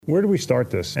Where do we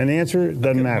start this? And the answer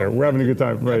doesn't matter. We're having a good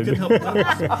time. Right. He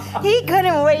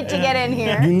couldn't wait to get in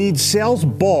here. You need sales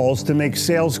balls to make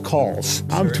sales calls.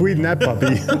 I'm tweeting that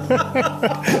puppy.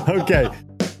 Okay.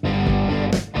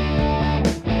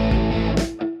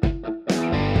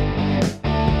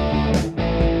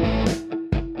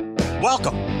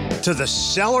 Welcome to the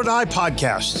Sell or Die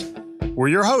podcast. We're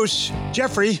your hosts,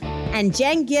 Jeffrey and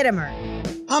Jen Gittimer.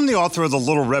 I'm the author of The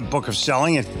Little Red Book of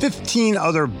Selling and 15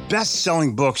 other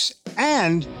best-selling books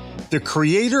and the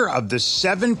creator of the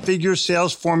 7-Figure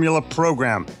Sales Formula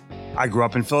program. I grew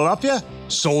up in Philadelphia,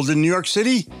 sold in New York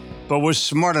City, but was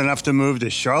smart enough to move to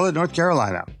Charlotte, North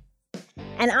Carolina.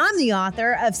 And I'm the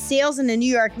author of Sales in the New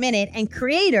York Minute and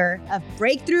creator of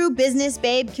Breakthrough Business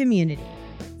Babe Community.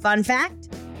 Fun fact,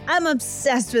 I'm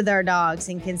obsessed with our dogs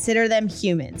and consider them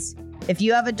humans. If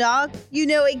you have a dog, you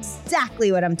know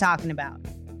exactly what I'm talking about.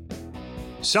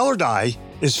 Sell or Die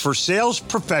is for sales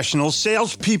professionals,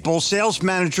 salespeople, sales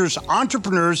managers,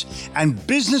 entrepreneurs, and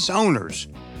business owners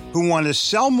who want to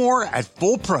sell more at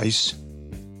full price,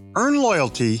 earn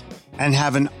loyalty, and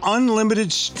have an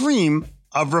unlimited stream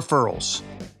of referrals.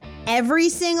 Every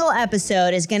single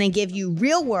episode is going to give you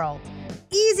real-world,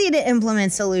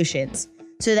 easy-to-implement solutions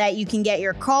so that you can get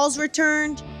your calls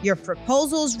returned, your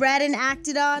proposals read and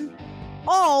acted on,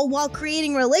 all while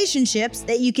creating relationships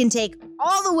that you can take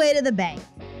all the way to the bank.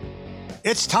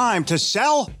 It's time to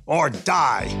sell or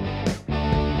die.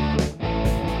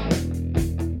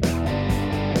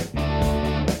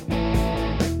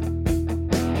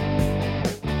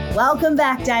 Welcome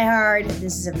back, Die Hard.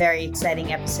 This is a very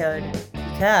exciting episode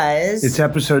because it's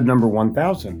episode number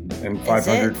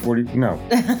 1,540. No,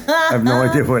 I have no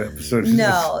idea what episode it is.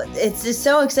 No, it's just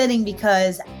so exciting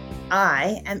because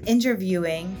I am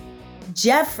interviewing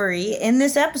Jeffrey in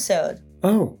this episode.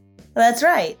 Oh. That's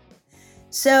right.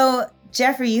 So,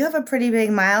 Jeffrey, you have a pretty big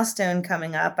milestone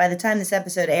coming up. By the time this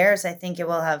episode airs, I think it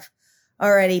will have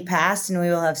already passed and we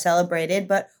will have celebrated.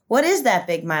 But what is that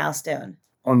big milestone?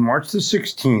 On March the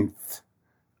 16th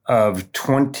of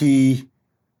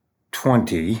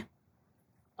 2020,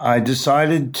 I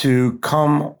decided to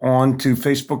come on to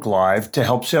Facebook Live to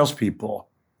help salespeople.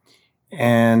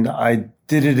 And I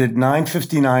did it at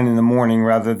 9:59 in the morning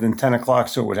rather than 10 o'clock,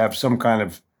 so it would have some kind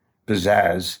of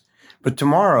pizzazz. But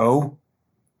tomorrow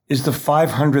is the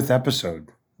 500th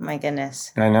episode. My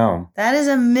goodness. I know. That is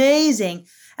amazing.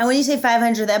 And when you say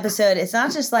 500th episode, it's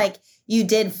not just like you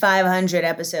did 500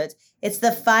 episodes. It's the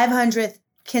 500th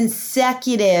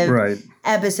consecutive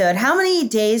episode. How many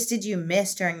days did you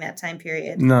miss during that time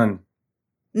period? None.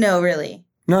 No, really?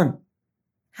 None.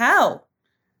 How?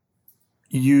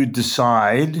 You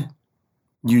decide,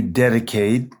 you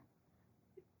dedicate,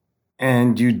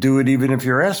 and you do it even if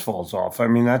your ass falls off. I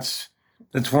mean, that's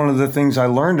one of the things I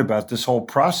learned about this whole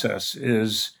process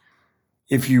is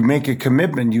if you make a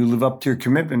commitment, you live up to your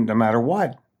commitment no matter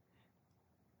what.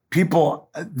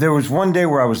 There was one day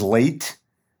where I was late.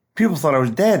 People thought I was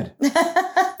dead.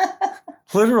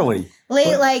 Literally.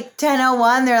 Late, like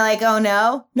 10:01, they're like, oh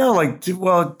no? No, it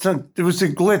was a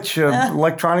glitch,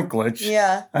 electronic glitch.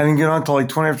 Yeah. I didn't get on until like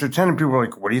 20 after 10, and people were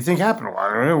like, what do you think happened? Well,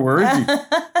 I don't know, where is he?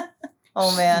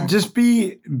 Oh, man. Just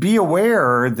be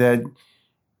aware that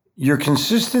your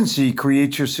consistency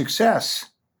creates your success.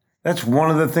 That's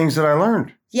one of the things that I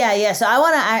learned. Yeah. So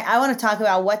I want to talk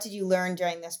about what did you learn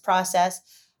during this process,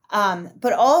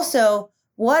 but also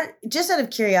just out of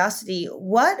curiosity,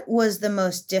 what was the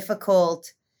most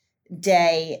difficult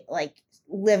day, like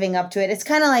living up to it? It's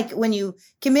kind of like when you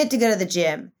commit to go to the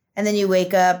gym and then you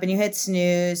wake up and you hit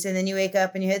snooze and then you wake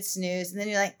up and you hit snooze and then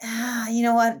you're like, you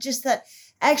know what? Just that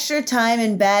extra time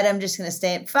in bed, I'm just going to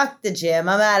stay. Fuck the gym.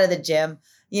 I'm out of the gym,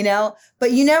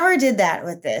 But you never did that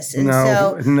with this. And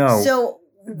no. So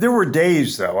there were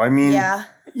days, though. I mean,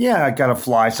 I got to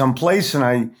fly someplace and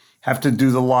I have to do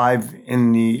the live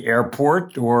in the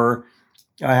airport, or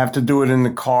I have to do it in the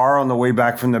car on the way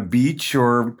back from the beach,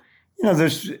 or,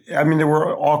 there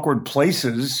were awkward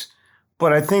places.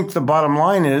 But I think the bottom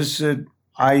line is that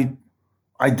I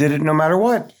did it no matter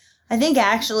what. I think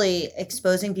actually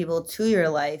exposing people to your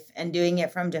life and doing it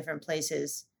from different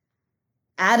places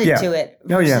added to it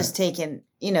versus taking,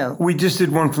 We just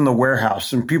did one from the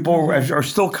warehouse and people are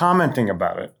still commenting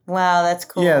about it. Wow, that's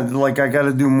cool. Yeah, like I got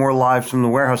to do more lives from the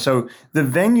warehouse. So the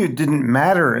venue didn't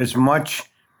matter as much,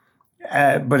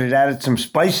 but it added some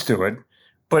spice to it.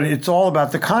 But it's all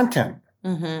about the content.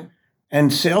 Mm-hmm.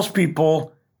 And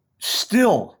salespeople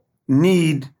still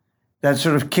need that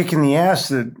sort of kick in the ass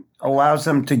that allows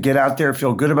them to get out there,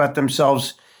 feel good about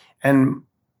themselves. And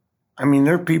I mean,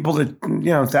 there are people that,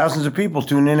 thousands of people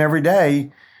tune in every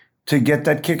day to get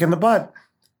that kick in the butt.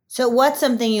 So what's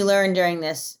something you learned during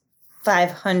this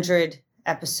 500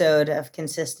 episode of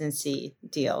consistency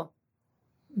deal?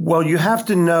 Well, you have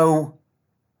to know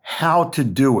how to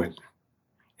do it.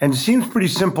 And it seems pretty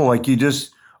simple, like you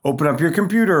just open up your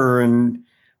computer and,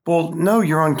 well, no,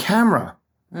 you're on camera.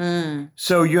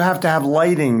 So you have to have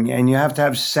lighting and you have to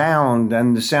have sound,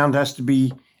 and the sound has to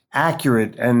be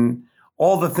accurate, and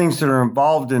all the things that are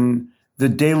involved in the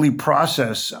daily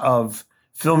process of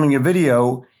filming a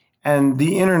video, and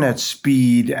the internet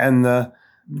speed and the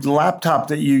laptop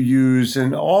that you use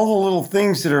and all the little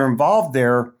things that are involved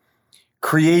there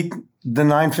create the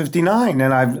 959.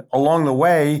 And along the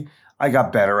way, I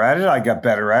got better at it. I got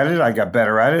better at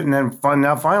it. And then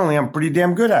now finally, I'm pretty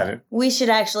damn good at it. We should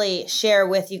actually share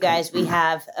with you guys. We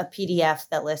have a PDF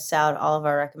that lists out all of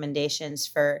our recommendations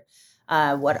for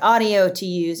what audio to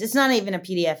use. It's not even a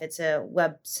PDF. It's a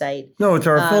website. No, it's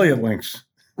our affiliate links.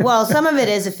 Well, some of it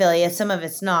is affiliate, some of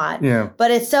it's not. Yeah.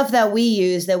 But it's stuff that we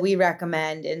use that we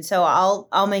recommend. And so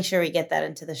I'll make sure we get that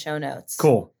into the show notes.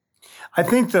 Cool. I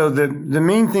think, though, the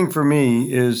main thing for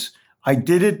me is I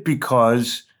did it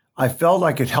because I felt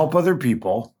I could help other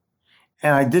people,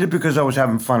 and I did it because I was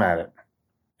having fun at it.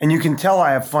 And you can tell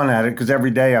I have fun at it because every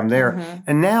day I'm there. Mm-hmm.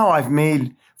 And now I've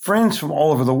made friends from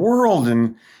all over the world,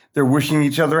 and they're wishing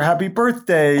each other happy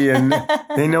birthday, and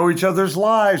they know each other's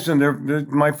lives. And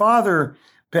my father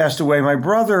passed away, my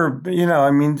brother,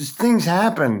 things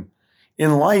happen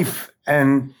in life,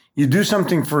 and you do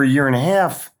something for a year and a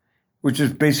half, which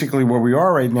is basically where we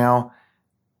are right now.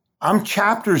 I'm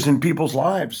chapters in people's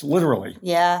lives, literally.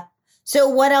 Yeah. So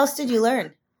what else did you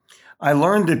learn? I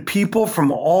learned that people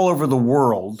from all over the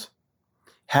world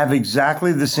have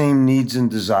exactly the same needs and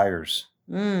desires.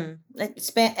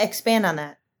 Expand on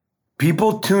that.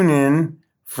 People tune in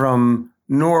from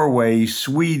Norway,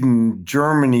 Sweden,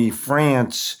 Germany,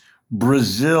 France,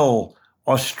 Brazil,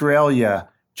 Australia,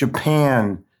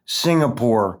 Japan,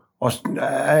 Singapore,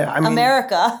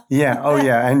 America. Yeah. Oh,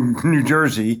 yeah. And New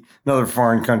Jersey, another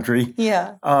foreign country.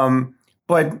 Yeah.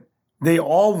 But they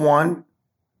all want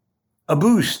a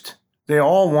boost. They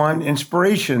all want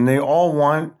inspiration. They all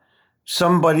want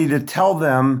somebody to tell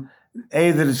them,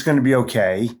 A, that it's going to be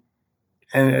okay.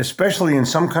 And especially in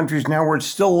some countries now where it's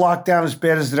still locked down as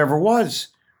bad as it ever was.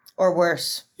 Or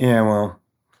worse. Yeah, well,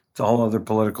 it's a whole other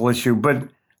political issue. But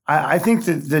I think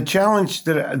that the challenge,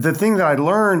 the thing that I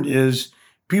learned is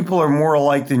people are more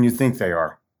alike than you think they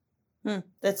are.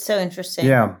 That's so interesting.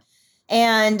 Yeah.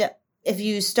 And if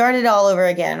you started all over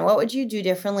again, what would you do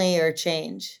differently or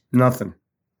change? Nothing.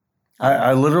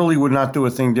 I literally would not do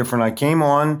a thing different. I came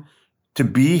on to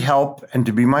be help and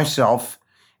to be myself,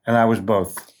 and I was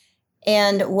both.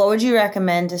 And what would you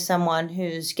recommend to someone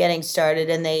who's getting started?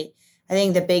 And I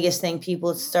think the biggest thing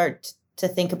people start to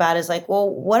think about is like, well,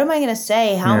 what am I going to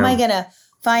say? How am I going to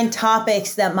find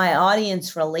topics that my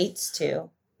audience relates to?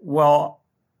 Well,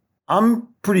 I'm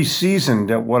pretty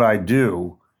seasoned at what I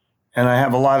do, and I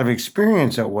have a lot of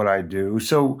experience at what I do.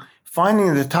 So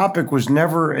finding the topic was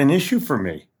never an issue for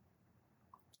me.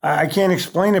 I can't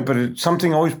explain it, but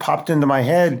something always popped into my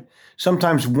head,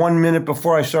 sometimes 1 minute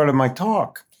before I started my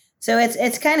talk. So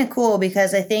it's kind of cool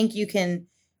because I think you can,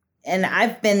 and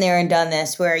I've been there and done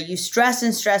this, where you stress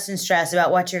and stress and stress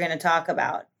about what you're going to talk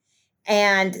about.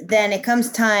 And then it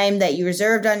comes time that you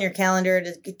reserved on your calendar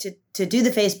to do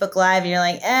the Facebook Live, and you're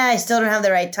like, I still don't have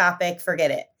the right topic, forget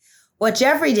it. What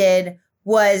Jeffrey did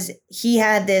was he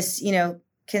had this,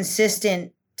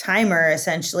 consistent timer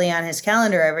essentially on his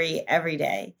calendar every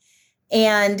day.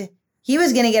 And he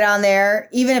was going to get on there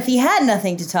even if he had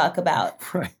nothing to talk about.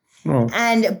 Right. Well.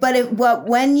 But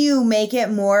when you make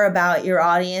it more about your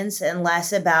audience and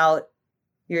less about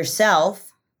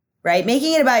yourself, right?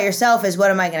 Making it about yourself is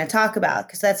what am I going to talk about?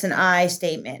 Because that's an I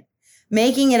statement.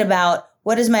 Making it about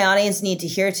what does my audience need to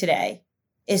hear today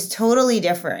is totally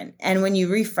different. And when you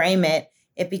reframe it,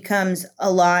 it becomes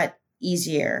a lot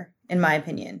easier, in my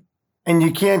opinion. And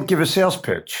you can't give a sales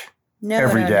pitch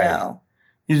every day. No.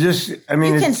 You just, you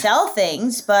can sell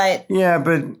things, but... Yeah,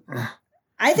 but...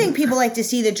 I think people like to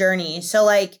see the journey. So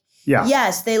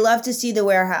yes, they love to see the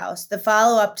warehouse. The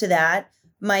follow-up to that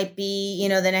might be,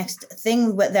 the next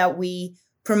thing that we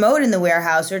promote in the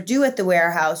warehouse or do at the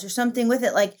warehouse or something with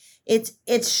it. Like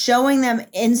it's showing them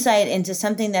insight into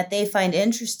something that they find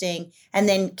interesting and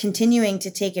then continuing to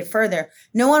take it further.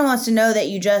 No one wants to know that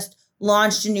you just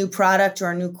launched a new product or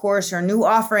a new course or a new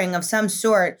offering of some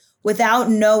sort without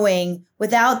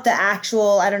the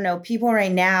actual, people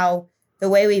right now, the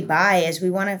way we buy is we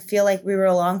want to feel like we were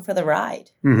along for the ride,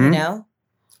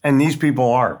 And these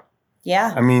people are.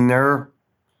 Yeah. I mean, they're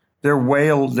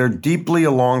deeply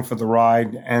along for the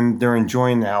ride and they're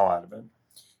enjoying the hell out of it.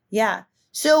 Yeah.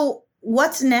 So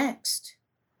what's next?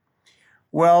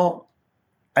 Well,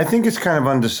 I think it's kind of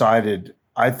undecided.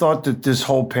 I thought that this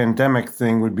whole pandemic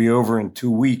thing would be over in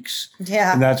 2 weeks.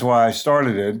 Yeah. And that's why I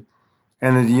started it.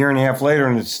 And a year and a half later,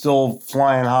 and it's still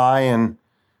flying high, and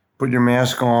put your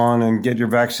mask on and get your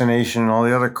vaccination and all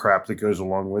the other crap that goes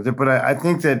along with it. But I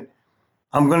think that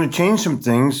I'm going to change some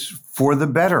things for the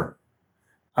better.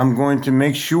 I'm going to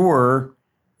make sure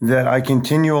that I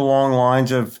continue along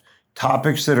lines of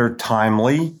topics that are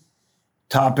timely,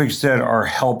 topics that are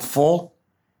helpful,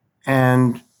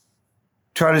 and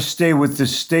try to stay with the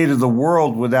state of the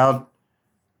world without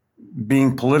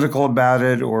being political about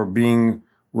it or being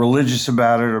religious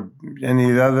about it or any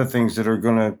of the other things that are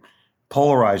going to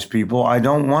polarize people. I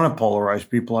don't want to polarize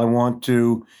people. I want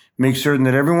to make certain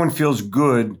that everyone feels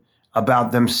good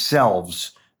about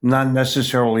themselves, not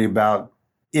necessarily about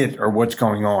it or what's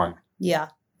going on. Yeah,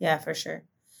 for sure.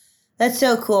 That's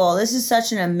so cool. This is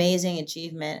such an amazing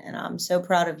achievement, and I'm so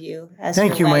proud of you.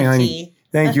 Thank you, my honey.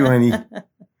 Thank you, honey.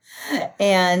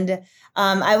 And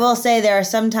I will say there are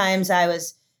sometimes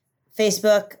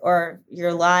Facebook or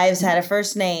your lives had a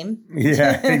first name.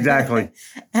 Yeah, exactly.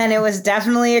 And it was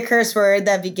definitely a curse word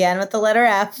that began with the letter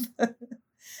F.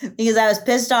 Because I was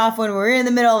pissed off when we were in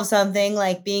the middle of something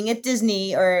like being at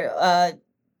Disney or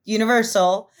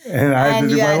Universal. And I had to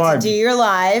do you my had live. to do your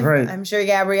live. Right. I'm sure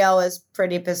Gabrielle was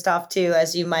pretty pissed off too,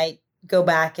 as you might go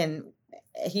back and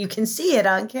you can see it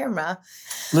on camera.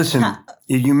 Listen,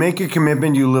 if you make a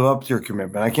commitment, you live up to your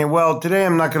commitment. Today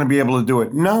I'm not going to be able to do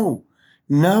it. No,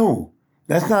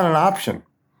 that's not an option.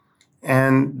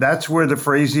 And that's where the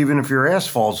phrase, even if your ass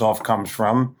falls off, comes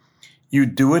from. You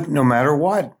do it no matter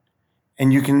what.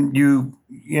 And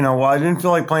I didn't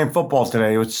feel like playing football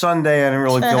today. It was Sunday. I didn't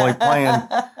really feel like playing.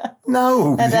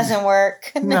 No. That doesn't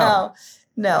work. No,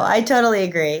 I totally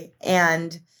agree.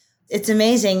 And it's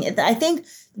amazing. I think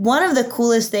one of the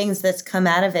coolest things that's come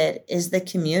out of it is the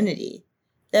community,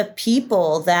 the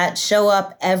people that show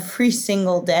up every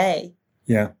single day.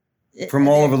 Yeah. From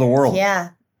all over the world.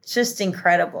 Yeah. It's just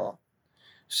incredible.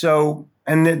 So,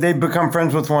 and they've become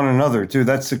friends with one another too.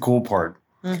 That's the cool part.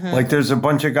 Mm-hmm. Like there's a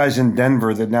bunch of guys in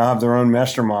Denver that now have their own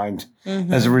mastermind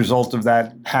as a result of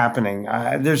that happening.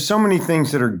 There's so many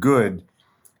things that are good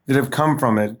that have come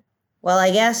from it. Well,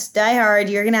 I guess, Die Hard,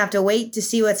 you're going to have to wait to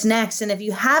see what's next. And if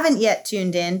you haven't yet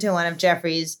tuned in to one of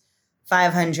Jeffrey's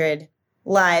 500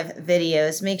 live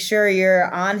videos, make sure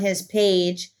you're on his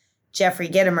page, Jeffrey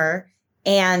Gitomer,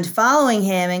 and following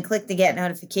him and click the get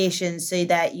notifications so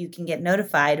that you can get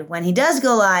notified when he does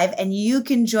go live and you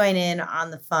can join in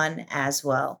on the fun as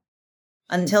well.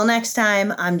 Until next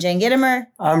time, I'm Jen Gitomer.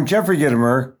 I'm Jeffrey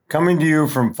Gitomer, coming to you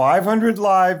from 500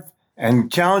 Live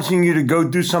and challenging you to go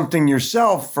do something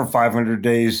yourself for 500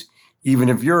 days, even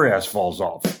if your ass falls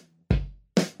off.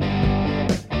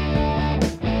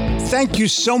 Thank you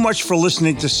so much for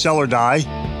listening to Sell or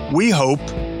Die. We hope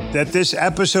that this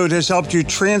episode has helped you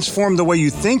transform the way you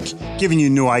think, given you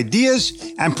new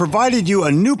ideas, and provided you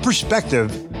a new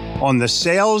perspective on the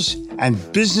sales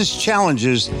and business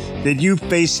challenges that you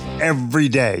face every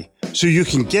day, so you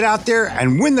can get out there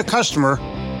and win the customer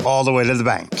all the way to the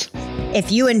bank.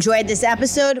 If you enjoyed this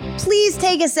episode, please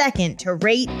take a second to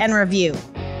rate and review.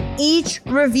 Each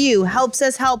review helps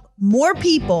us help more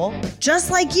people just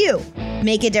like you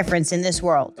make a difference in this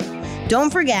world.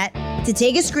 Don't forget to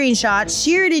take a screenshot,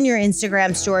 share it in your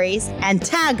Instagram stories, and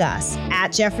tag us at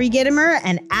Jeffrey Gitomer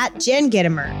and at Jen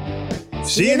Gitomer.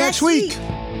 See you next week.